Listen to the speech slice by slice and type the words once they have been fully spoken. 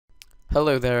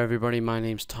Hello there everybody, my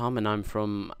name's Tom and I'm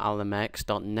from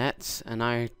almx.net,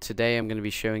 and today I'm going to be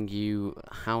showing you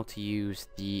how to use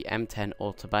the M10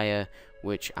 AutoBuyer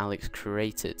which Alex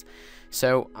created.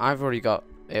 So I've already got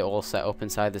it all set up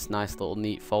inside this nice little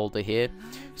neat folder here.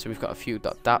 So we've got a few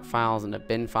 .dat files and a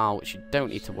bin file which you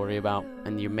don't need to worry about,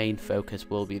 and your main focus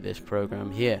will be this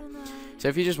program here. So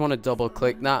if you just want to double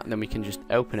click that, then we can just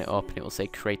open it up and it will say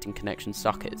creating connection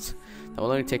sockets. That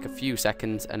will only take a few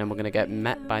seconds, and then we're going to get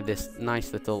met by this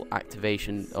nice little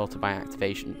activation, AutoBuyer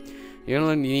activation. You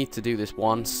only need to do this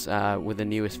once with the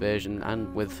newest version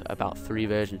and with about 3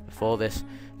 versions before this,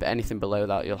 but anything below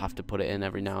that you'll have to put it in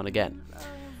every now and again.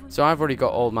 So I've already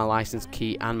got all my license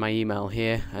key and my email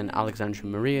here, and Alexandra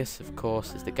Marias, of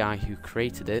course, is the guy who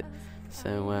created it.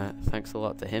 So thanks a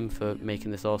lot to him for making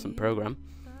this awesome program.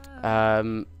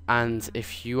 And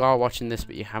if you are watching this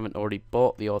but you haven't already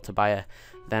bought the AutoBuyer,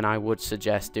 then I would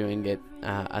suggest doing it,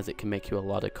 as it can make you a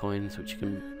lot of coins which you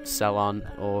can sell on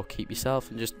or keep yourself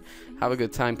and just have a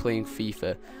good time playing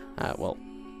FIFA. Well,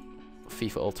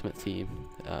 FIFA Ultimate Team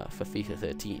for FIFA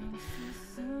 13.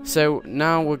 So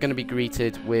now we're going to be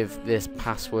greeted with this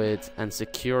password and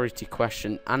security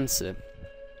question answer.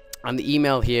 And the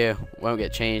email here won't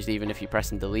get changed even if you press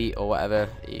and delete or whatever.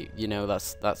 You know,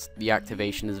 that's the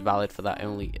activation is valid for that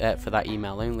only, for that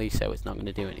email only, so it's not going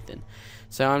to do anything.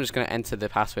 So I'm just going to enter the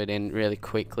password in really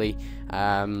quickly.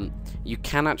 You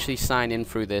can actually sign in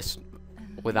through this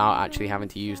without actually having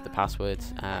to use the password.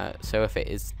 So if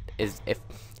it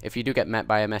if you do get met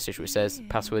by a message which says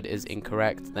password is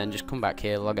incorrect, then just come back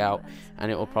here, log out,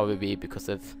 and it will probably be because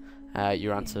of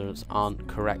your answers aren't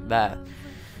correct there.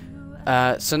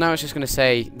 So now it's just going to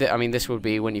say that, I mean, this would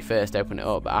be when you first open it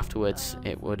up, but afterwards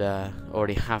it would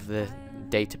already have the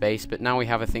database. But now we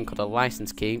have a thing called a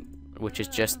license key, which is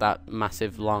just that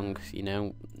massive long, you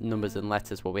know, numbers and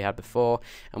letters what we had before.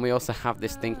 And we also have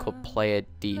this thing called player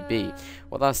DB.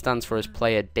 What that stands for is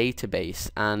player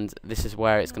database, and this is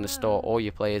where it's going to store all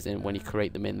your players in when you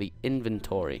create them in the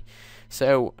inventory.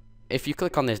 So if you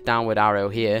click on this downward arrow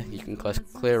here, you can press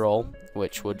clear all,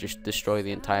 which will just destroy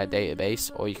the entire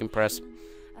database, or you can press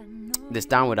this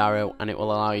downward arrow and it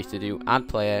will allow you to do add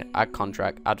player, add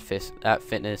contract, add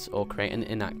fitness, or create an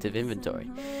inactive inventory.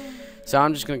 So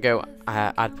I'm just going to go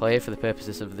add player for the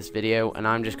purposes of this video, and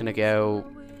I'm just going to go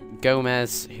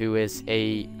Gomez, who is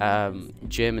a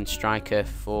German striker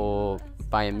for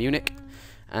Bayern Munich,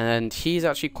 and he's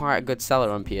actually quite a good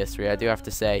seller on PS3, I do have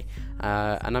to say,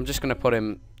 and I'm just going to put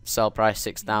him sell price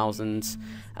 6,000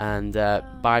 and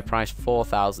buy price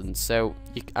 4,000. So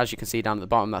as you can see down at the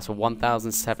bottom, that's a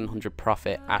 1,700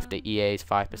 profit after EA's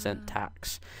 5%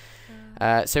 tax.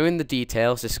 So in the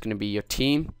details, this is going to be your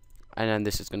team, and then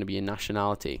this is going to be your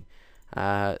nationality.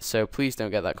 So please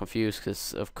don't get that confused,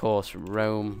 because of course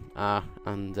Rome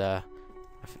and I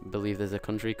believe there's a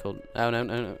country called, oh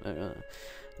no,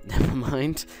 never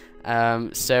mind.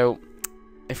 So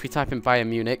if we type in Bayern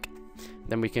Munich,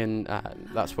 then we can,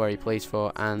 that's where he plays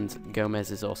for, and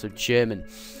Gomez is also German.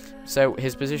 So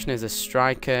his position is a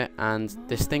striker, and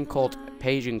this thing called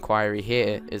page inquiry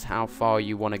here is how far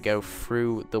you want to go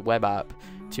through the web app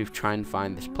to try and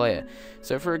find this player.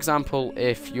 So for example,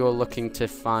 if you're looking to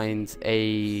find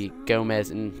a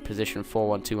Gomez in position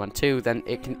 41212, then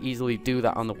it can easily do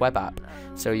that on the web app.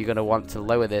 So you're going to want to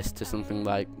lower this to something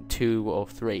like 2 or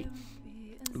 3.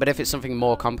 But if it's something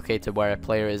more complicated where a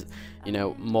player is, you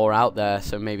know, more out there,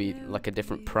 so maybe like a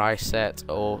different price set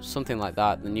or something like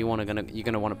that, then you're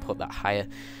gonna want to put that higher.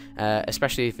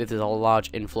 Especially if there's a large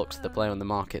influx of the player on the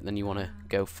market, then you want to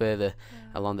go further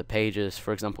along the pages.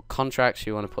 For example, contracts,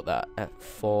 you want to put that at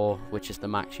 4, which is the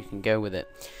max you can go with it.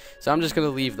 So I'm just going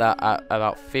to leave that at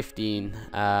about 15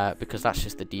 because that's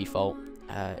just the default.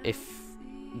 If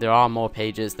there are more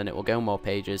pages, then it will go more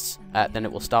pages, then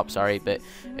it will stop, sorry, but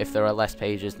if there are less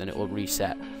pages, then it will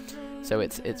reset. So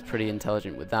it's pretty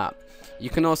intelligent with that. You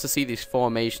can also see these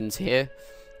formations here.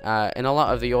 In a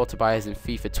lot of the AutoBuyers in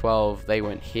FIFA 12, they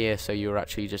went here, so you're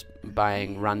actually just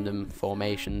buying random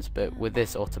formations, but with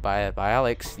this AutoBuyer by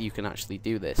Alex, you can actually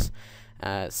do this.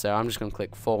 So I'm just going to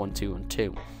click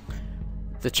 41212.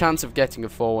 The chance of getting a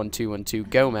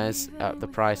 41212 Gomez at the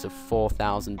price of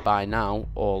 4,000 buy now,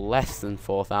 or less than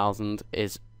 4,000,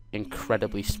 is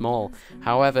incredibly small.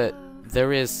 However,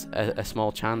 there is a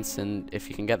small chance, and if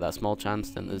you can get that small chance,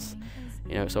 then there's,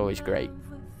 you know, it's always great.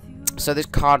 So this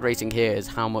card rating here is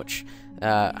how much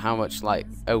like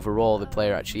overall the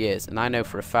player actually is, and I know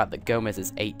for a fact that Gomez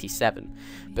is 87.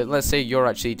 But let's say you're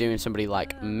actually doing somebody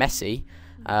like Messi,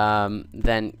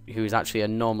 then who's actually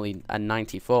normally a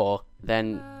 94.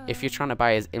 Then if you're trying to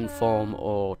buy his inform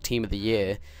or team of the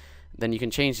year, then you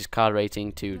can change his card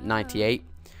rating to 98,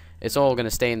 it's all going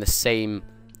to stay in the same,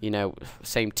 you know,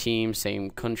 same team, same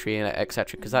country,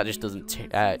 etc. Because that just doesn't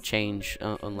change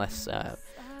unless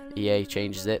EA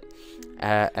changes it.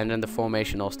 And then the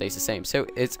formation all stays the same. So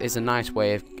it's a nice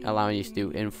way of allowing you to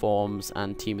do informs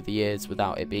and team of the years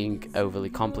without it being overly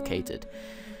complicated.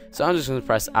 So I'm just going to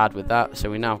press add with that.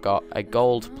 So we now got a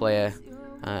gold player,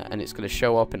 and it's going to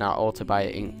show up in our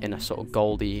AutoBuyer in a sort of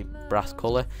goldy brass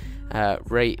colour.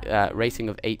 Rating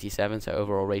of 87, so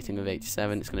overall rating of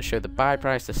 87. It's going to show the buy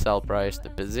price, the sell price, the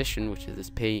position, which is this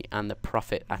P, and the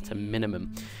profit at a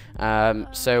minimum.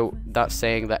 So that's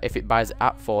saying that if it buys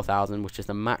at 4,000, which is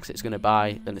the max it's going to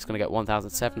buy, then it's going to get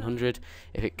 1,700.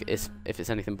 If it's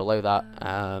anything below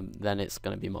that, then it's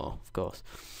going to be more, of course.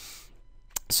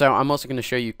 So I'm also going to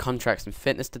show you contracts and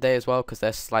fitness today as well, because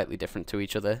they're slightly different to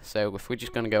each other. So if we're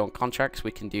just going to go on contracts,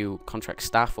 we can do contract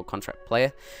staff or contract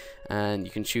player, and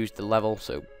you can choose the level.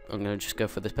 So I'm going to just go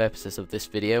for the purposes of this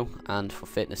video, and for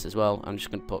fitness as well, I'm just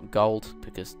going to put gold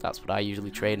because that's what I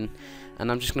usually trade in,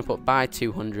 and I'm just going to put buy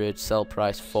 200, sell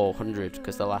price 400,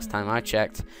 because the last time I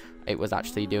checked it was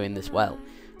actually doing this well.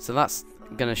 So that's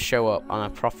going to show up on a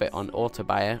profit on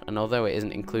AutoBuyer, and although it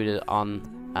isn't included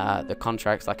on the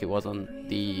contracts like it was on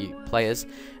the players,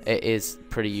 it is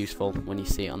pretty useful when you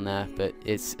see it on there. But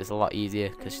it's a lot easier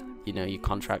because, you know, your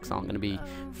contracts aren't going to be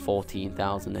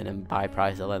 14,000 and then buy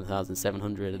price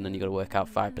 11,700, and then you got to work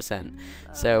out 5%.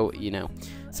 So, you know,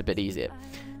 it's a bit easier.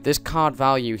 This card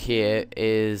value here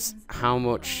is how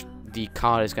much the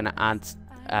card is going to add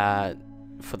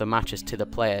for the matches to the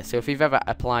player. So if you've ever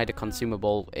applied a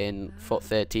consumable in Foot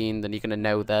 13, then you're going to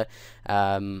know that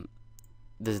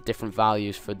there's different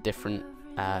values for different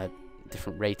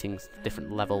ratings,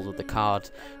 different levels of the card.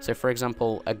 So for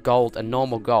example, a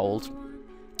normal gold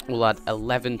will add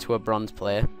 11 to a bronze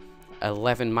player,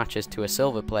 11 matches to a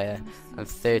silver player, and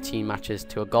 13 matches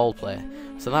to a gold player.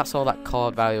 So that's all that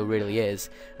card value really is,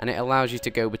 and it allows you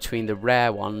to go between the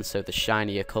rare ones, so the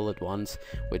shinier coloured ones,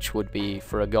 which would be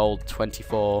for a gold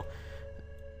 24,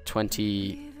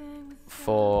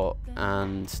 24,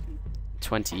 and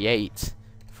 28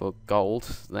 for gold,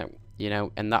 you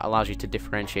know, and that allows you to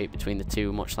differentiate between the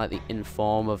two, much like the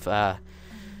inform of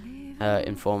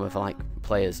like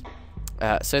players.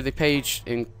 So the page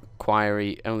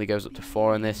inquiry only goes up to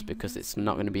 4 on this because it's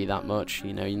not going to be that much.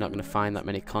 You know, you're not going to find that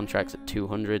many contracts at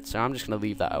 200, so I'm just going to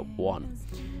leave that at 1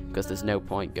 because there's no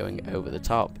point going over the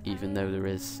top, even though there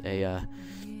is a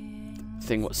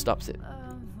thing what stops it.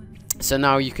 So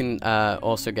now you can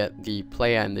also get the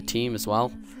player and the team as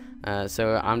well.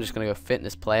 So I'm just going to go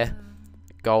fitness player,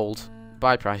 gold,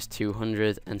 buy price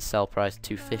 200 and sell price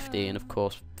 250, and of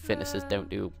course fitnesses don't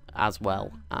do as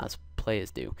well as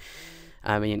players do.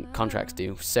 I mean contracts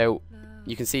do. So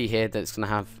you can see here that it's going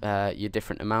to have your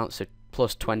different amounts. So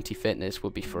plus 20 fitness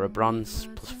would be for a bronze,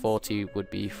 plus 40 would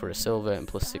be for a silver, and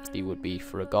plus 60 would be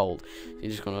for a gold. So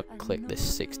you're just going to click this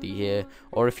 60 here,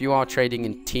 or if you are trading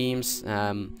in teams,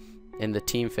 in the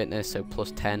team fitness, so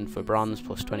plus 10 for bronze,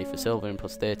 plus 20 for silver, and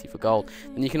plus 30 for gold,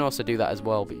 then you can also do that as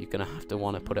well, but you're going to have to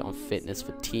want to put it on fitness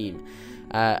for team.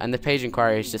 And the page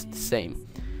inquiry is just the same.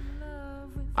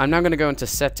 I'm now going to go into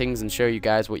settings and show you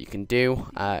guys what you can do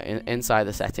inside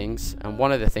the settings, and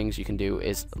one of the things you can do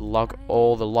is log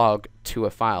all the log to a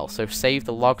file. So save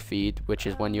the log feed, which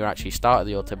is when you actually started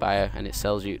the AutoBuyer, and it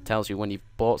tells you when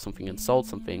you've bought something and sold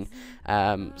something,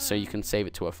 so you can save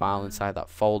it to a file inside that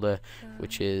folder,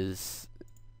 which is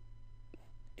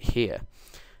here.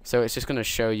 So it's just going to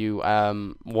show you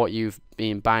what you've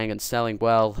been buying and selling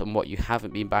well, and what you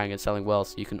haven't been buying and selling well,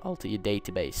 so you can alter your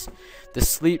database. The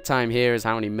sleep time here is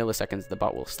how many milliseconds the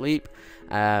bot will sleep.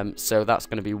 So that's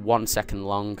going to be 1 second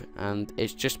long, and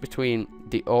it's just between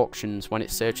the auctions. When it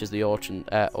searches the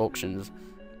auctions,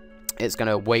 it's going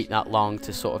to wait that long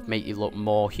to sort of make you look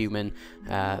more human,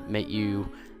 make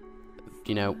you,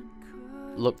 you know,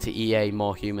 look to EA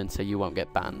more human, so you won't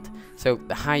get banned. So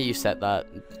the higher you set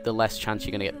that, the less chance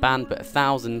you're going to get banned. But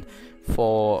 1,000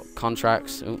 for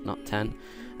contracts, oh, not 10,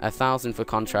 1,000 for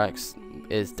contracts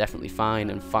is definitely fine,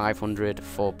 and 500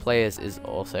 for players is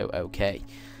also okay.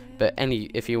 But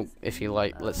if you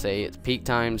like, let's say it's peak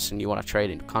times and you want to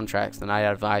trade in contracts, then I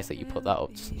advise that you put that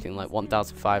up to something like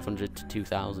 1,500 to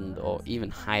 2,000, or even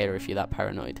higher if you're that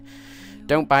paranoid.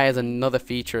 Don't buy as another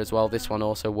feature as well. This one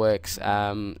also works.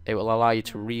 It will allow you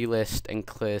to relist and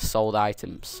clear sold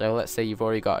items. So let's say you've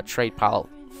already got a trade pile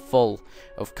full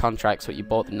of contracts that you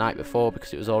bought the night before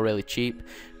because it was all really cheap.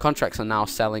 Contracts are now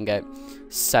selling at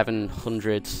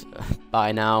 700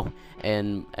 buy now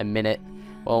in a minute.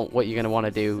 Well, what you're going to want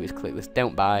to do is click this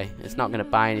don't buy. It's not going to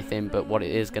buy anything, but what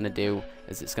it is going to do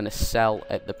is it's going to sell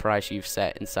at the price you've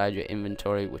set inside your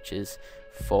inventory, which is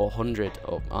 400,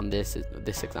 or on this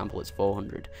example it's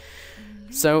 400.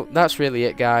 So that's really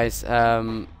it, guys.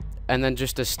 And then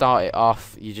just to start it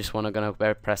off, you just want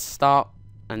to press start,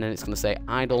 and then it's going to say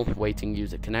idle, waiting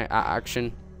user connect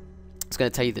action. It's going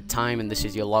to tell you the time, and this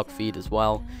is your log feed as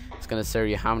well. It's going to show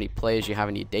you how many players you have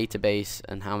in your database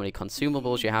and how many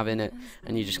consumables you have in it,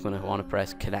 and you're just going to want to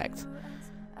press connect.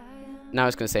 Now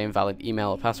it's going to say invalid email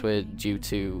or password due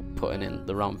to putting in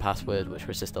the wrong password, which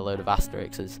was just a load of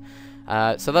asterisks.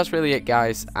 So that's really it,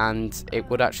 guys, and it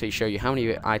would actually show you how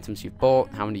many items you've bought,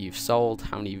 how many you've sold,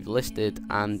 how many you've listed,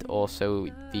 and also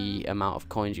the amount of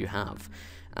coins you have,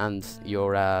 and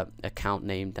your account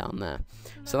name down there.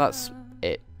 So that's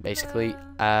it, basically.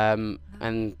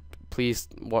 And please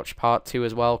watch part 2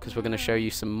 as well, because we're going to show you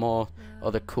some more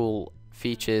other cool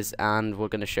features, and we're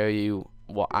going to show you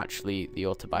what actually the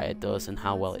AutoBuyer does and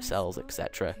how well it sells,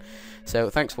 etc. So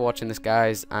thanks for watching this,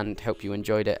 guys, and hope you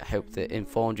enjoyed it. I hope that it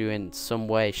informed you in some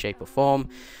way, shape or form,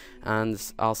 and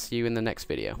I'll see you in the next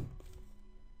video.